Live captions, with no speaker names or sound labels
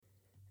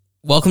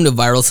Welcome to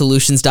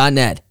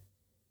ViralSolutions.net.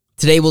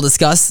 Today we'll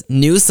discuss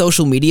new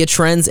social media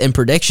trends and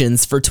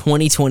predictions for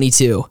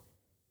 2022.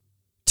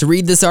 To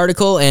read this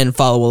article and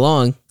follow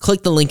along,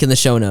 click the link in the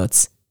show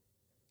notes.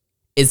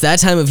 It's that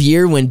time of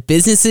year when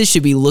businesses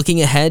should be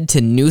looking ahead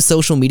to new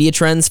social media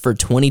trends for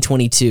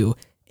 2022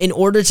 in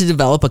order to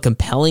develop a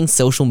compelling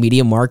social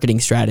media marketing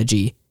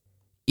strategy.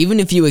 Even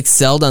if you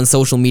excelled on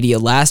social media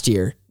last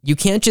year, you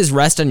can't just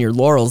rest on your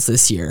laurels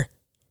this year.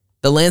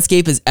 The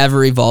landscape is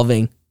ever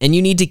evolving, and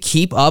you need to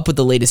keep up with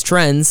the latest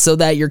trends so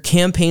that your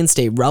campaigns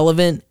stay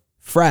relevant,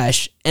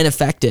 fresh, and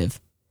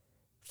effective.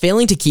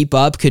 Failing to keep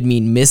up could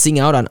mean missing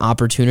out on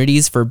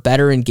opportunities for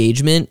better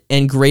engagement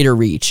and greater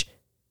reach.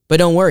 But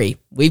don't worry,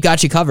 we've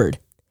got you covered.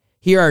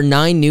 Here are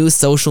 9 new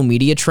social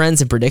media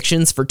trends and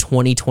predictions for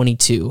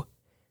 2022.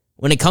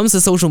 When it comes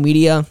to social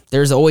media,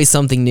 there's always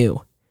something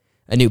new.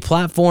 A new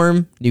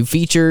platform, new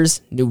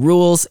features, new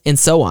rules, and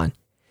so on.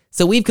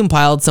 So we've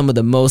compiled some of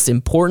the most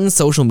important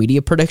social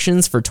media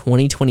predictions for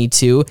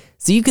 2022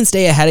 so you can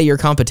stay ahead of your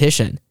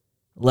competition.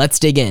 Let's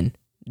dig in.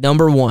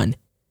 Number 1,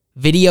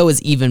 video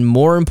is even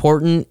more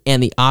important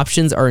and the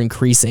options are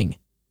increasing.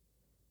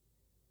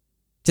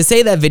 To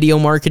say that video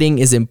marketing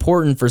is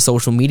important for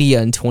social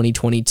media in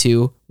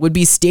 2022 would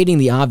be stating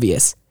the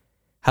obvious.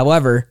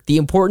 However, the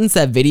importance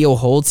that video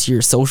holds to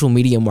your social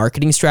media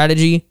marketing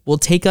strategy will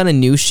take on a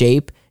new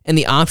shape and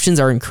the options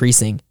are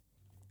increasing.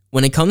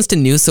 When it comes to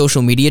new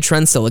social media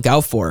trends to look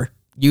out for,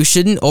 you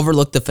shouldn't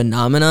overlook the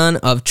phenomenon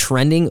of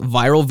trending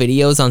viral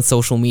videos on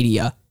social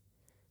media.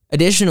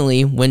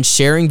 Additionally, when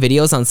sharing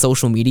videos on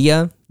social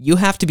media, you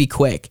have to be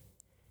quick.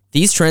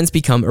 These trends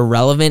become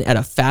irrelevant at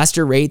a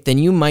faster rate than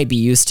you might be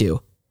used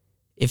to.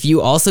 If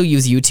you also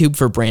use YouTube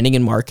for branding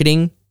and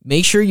marketing,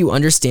 make sure you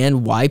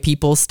understand why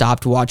people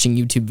stopped watching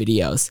YouTube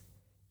videos.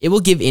 It will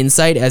give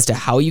insight as to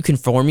how you can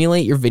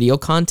formulate your video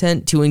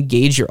content to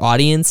engage your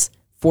audience,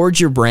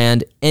 forge your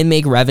brand, and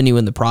make revenue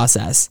in the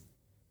process.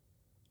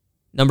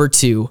 Number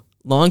 2,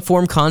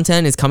 long-form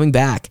content is coming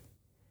back.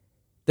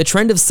 The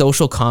trend of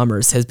social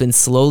commerce has been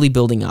slowly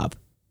building up,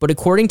 but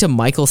according to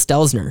Michael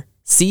Stelzner,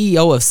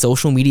 CEO of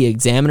Social Media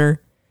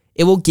Examiner,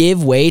 it will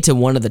give way to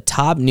one of the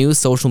top new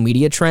social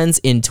media trends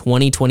in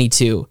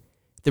 2022,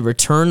 the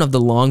return of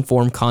the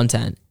long-form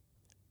content.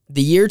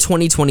 The year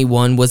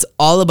 2021 was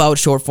all about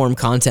short-form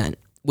content,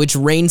 which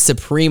reigned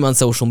supreme on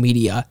social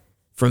media,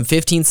 from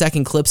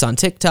 15-second clips on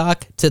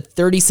TikTok to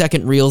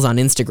 30-second reels on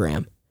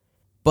Instagram.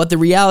 But the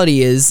reality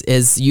is,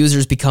 as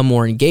users become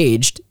more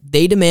engaged,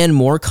 they demand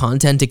more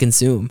content to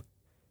consume.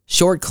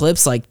 Short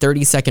clips like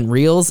 30-second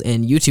reels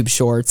and YouTube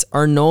Shorts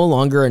are no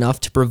longer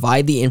enough to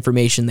provide the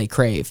information they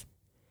crave.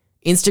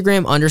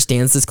 Instagram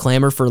understands this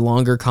clamor for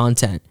longer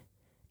content.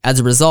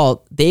 As a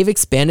result, they've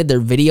expanded their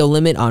video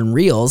limit on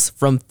Reels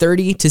from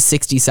 30 to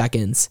 60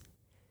 seconds.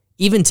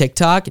 Even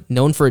TikTok,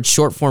 known for its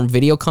short-form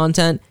video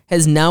content,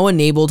 has now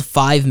enabled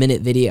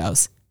 5-minute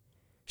videos.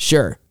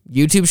 Sure,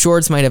 YouTube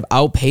Shorts might have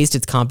outpaced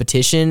its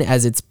competition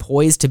as it's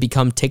poised to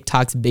become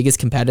TikTok's biggest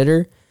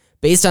competitor,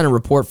 based on a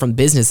report from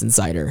Business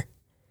Insider.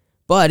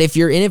 But if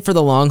you're in it for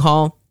the long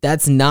haul,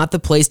 that's not the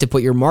place to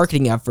put your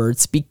marketing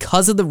efforts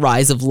because of the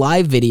rise of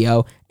live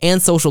video and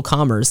social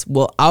commerce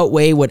will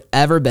outweigh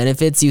whatever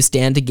benefits you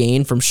stand to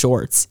gain from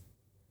Shorts.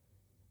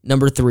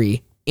 Number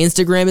 3,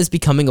 Instagram is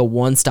becoming a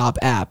one-stop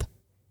app.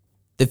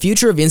 The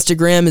future of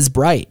Instagram is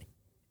bright.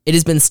 It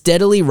has been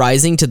steadily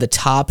rising to the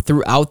top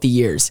throughout the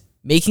years,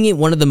 making it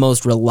one of the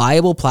most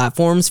reliable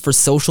platforms for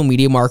social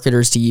media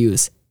marketers to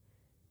use.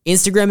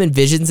 Instagram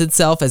envisions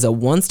itself as a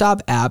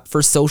one-stop app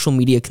for social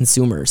media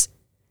consumers.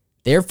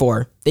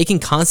 Therefore, they can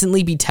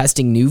constantly be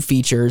testing new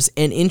features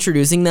and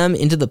introducing them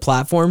into the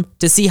platform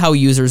to see how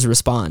users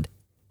respond.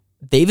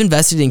 They've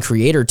invested in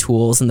creator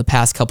tools in the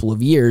past couple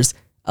of years,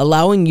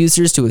 allowing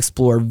users to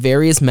explore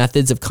various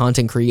methods of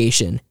content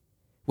creation.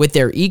 With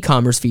their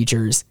e-commerce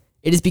features,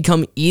 it has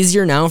become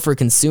easier now for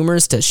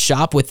consumers to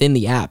shop within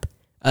the app,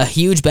 a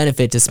huge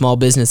benefit to small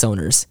business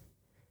owners.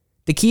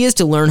 The key is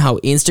to learn how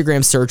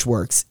Instagram search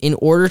works in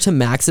order to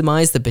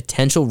maximize the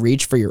potential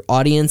reach for your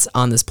audience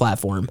on this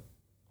platform.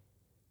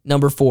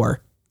 Number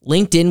 4,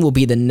 LinkedIn will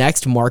be the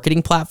next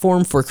marketing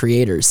platform for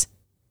creators.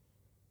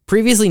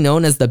 Previously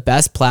known as the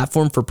best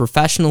platform for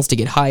professionals to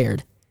get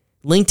hired,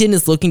 LinkedIn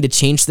is looking to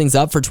change things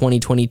up for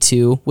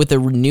 2022 with a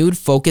renewed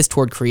focus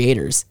toward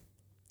creators.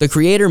 The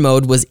creator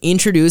mode was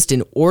introduced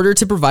in order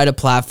to provide a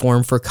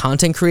platform for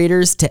content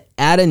creators to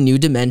add a new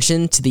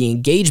dimension to the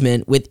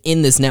engagement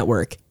within this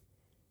network.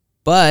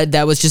 But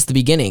that was just the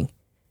beginning.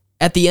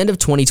 At the end of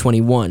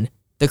 2021,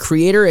 the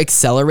Creator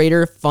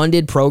Accelerator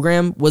funded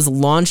program was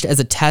launched as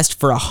a test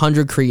for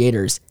 100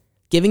 creators,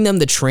 giving them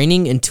the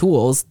training and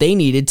tools they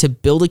needed to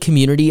build a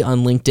community on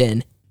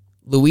LinkedIn.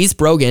 Louise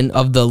Brogan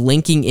of the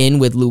Linking In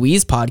with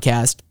Louise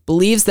podcast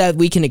believes that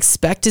we can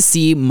expect to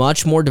see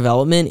much more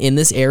development in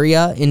this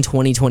area in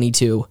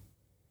 2022.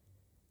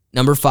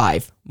 Number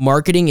 5,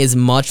 marketing is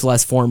much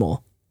less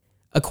formal.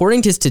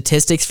 According to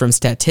statistics from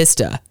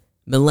Statista,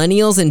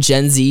 millennials and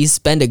Gen Z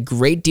spend a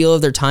great deal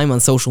of their time on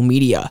social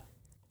media,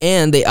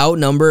 and they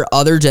outnumber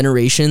other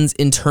generations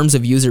in terms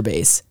of user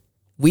base.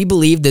 We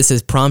believe this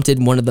has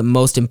prompted one of the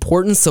most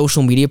important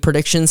social media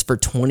predictions for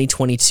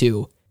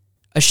 2022,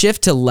 a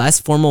shift to less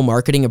formal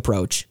marketing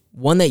approach,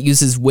 one that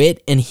uses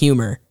wit and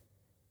humor.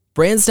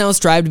 Brands now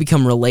strive to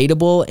become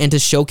relatable and to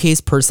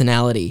showcase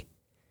personality.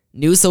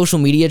 New social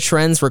media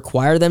trends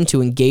require them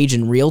to engage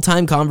in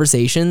real-time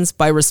conversations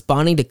by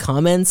responding to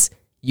comments,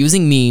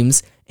 using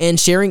memes, and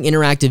sharing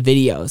interactive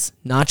videos,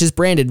 not just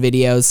branded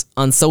videos,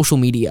 on social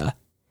media.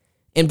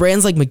 And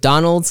brands like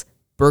McDonald's,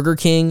 Burger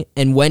King,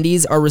 and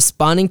Wendy's are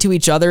responding to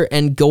each other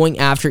and going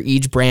after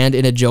each brand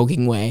in a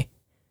joking way.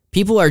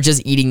 People are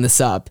just eating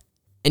this up.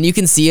 And you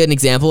can see an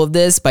example of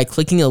this by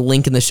clicking a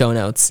link in the show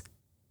notes.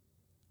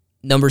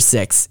 Number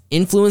 6,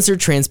 influencer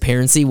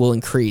transparency will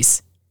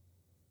increase.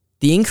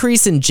 The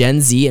increase in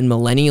Gen Z and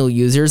millennial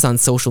users on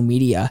social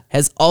media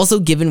has also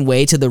given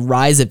way to the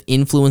rise of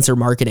influencer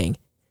marketing.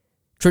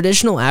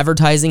 Traditional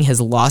advertising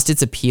has lost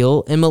its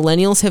appeal, and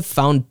millennials have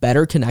found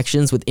better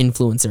connections with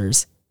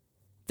influencers.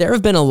 There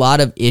have been a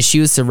lot of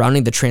issues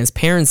surrounding the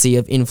transparency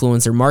of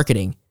influencer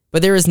marketing,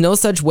 but there is no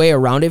such way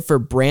around it for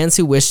brands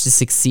who wish to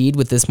succeed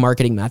with this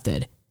marketing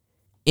method.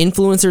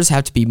 Influencers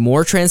have to be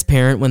more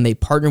transparent when they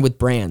partner with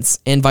brands,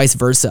 and vice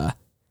versa.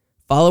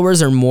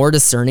 Followers are more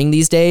discerning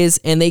these days,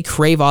 and they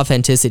crave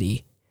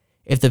authenticity.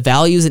 If the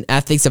values and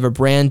ethics of a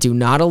brand do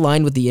not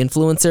align with the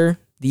influencer,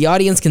 the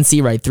audience can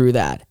see right through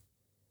that.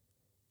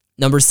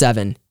 Number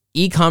 7,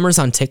 e-commerce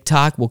on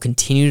TikTok will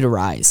continue to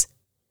rise.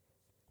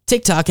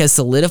 TikTok has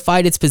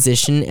solidified its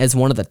position as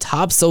one of the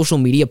top social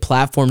media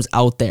platforms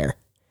out there.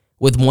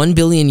 With 1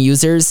 billion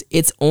users,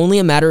 it's only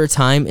a matter of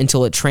time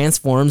until it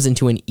transforms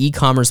into an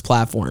e-commerce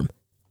platform.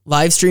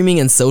 Live streaming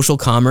and social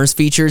commerce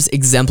features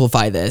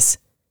exemplify this.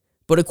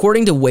 But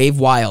according to Wave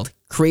Wild,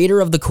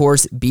 creator of the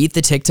course Beat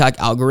the TikTok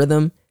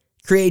Algorithm,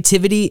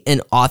 creativity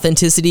and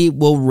authenticity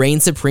will reign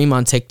supreme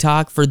on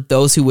TikTok for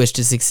those who wish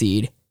to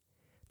succeed.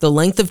 The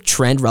length of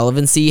trend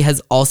relevancy has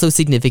also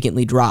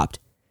significantly dropped.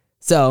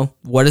 So,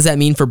 what does that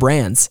mean for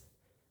brands?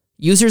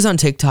 Users on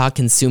TikTok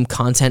consume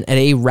content at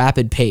a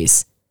rapid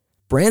pace.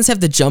 Brands have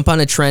to jump on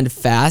a trend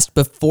fast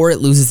before it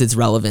loses its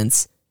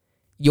relevance.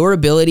 Your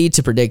ability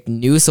to predict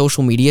new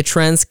social media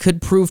trends could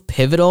prove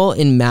pivotal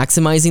in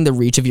maximizing the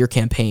reach of your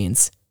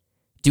campaigns.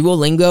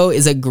 Duolingo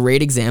is a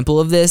great example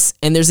of this,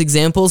 and there's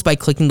examples by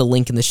clicking the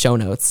link in the show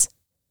notes.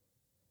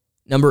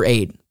 Number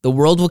 8, the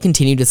world will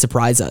continue to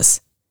surprise us.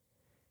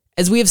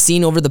 As we have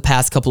seen over the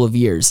past couple of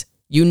years,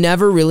 you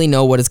never really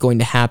know what is going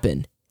to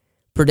happen.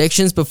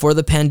 Predictions before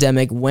the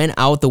pandemic went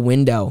out the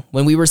window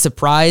when we were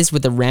surprised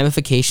with the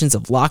ramifications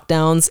of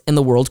lockdowns and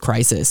the world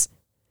crisis.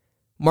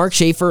 Mark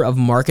Schaefer of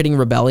Marketing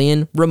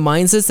Rebellion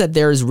reminds us that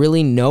there is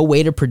really no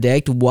way to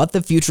predict what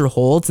the future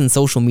holds in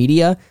social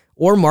media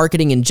or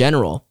marketing in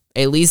general,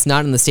 at least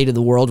not in the state of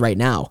the world right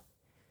now.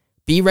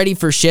 Be ready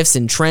for shifts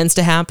and trends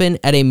to happen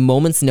at a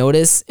moment's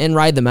notice and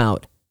ride them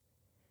out.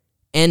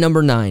 And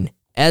number 9,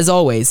 as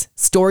always,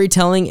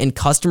 storytelling and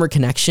customer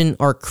connection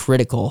are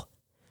critical.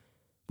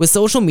 With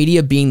social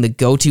media being the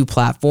go-to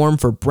platform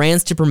for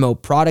brands to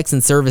promote products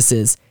and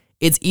services,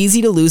 it's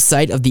easy to lose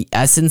sight of the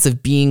essence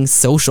of being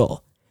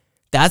social.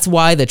 That's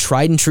why the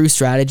tried and true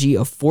strategy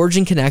of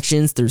forging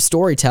connections through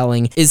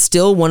storytelling is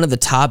still one of the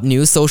top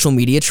new social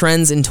media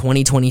trends in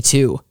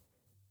 2022.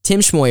 Tim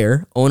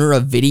Schmoyer, owner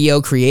of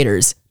Video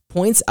Creators,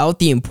 points out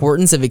the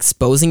importance of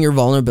exposing your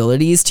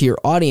vulnerabilities to your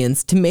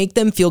audience to make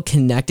them feel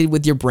connected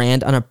with your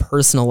brand on a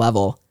personal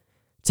level.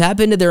 Tap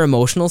into their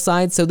emotional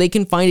side so they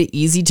can find it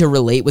easy to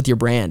relate with your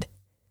brand.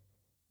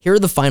 Here are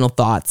the final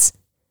thoughts.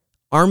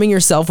 Arming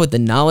yourself with the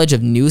knowledge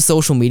of new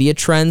social media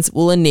trends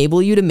will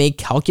enable you to make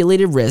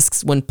calculated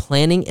risks when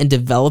planning and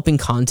developing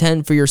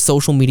content for your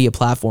social media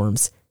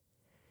platforms.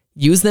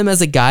 Use them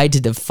as a guide to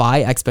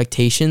defy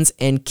expectations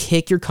and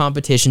kick your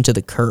competition to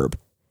the curb.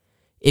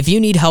 If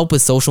you need help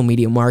with social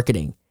media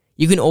marketing,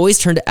 you can always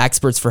turn to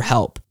experts for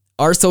help.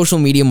 Our social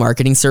media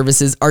marketing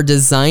services are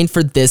designed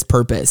for this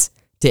purpose,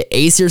 to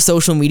ace your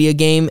social media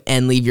game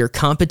and leave your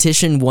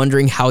competition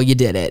wondering how you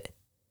did it.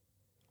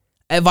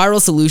 At Viral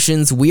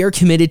Solutions, we are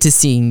committed to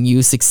seeing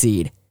you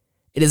succeed.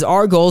 It is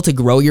our goal to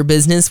grow your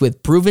business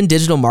with proven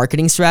digital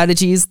marketing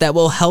strategies that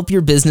will help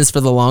your business for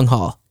the long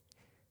haul.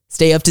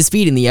 Stay up to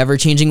speed in the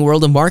ever-changing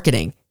world of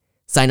marketing.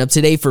 Sign up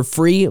today for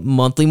free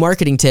monthly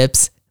marketing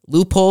tips,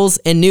 loopholes,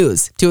 and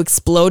news to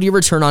explode your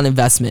return on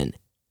investment.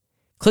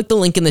 Click the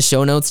link in the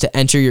show notes to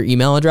enter your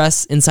email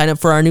address and sign up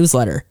for our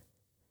newsletter.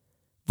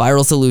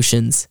 Viral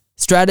Solutions.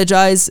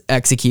 Strategize,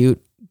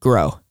 execute,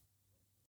 grow.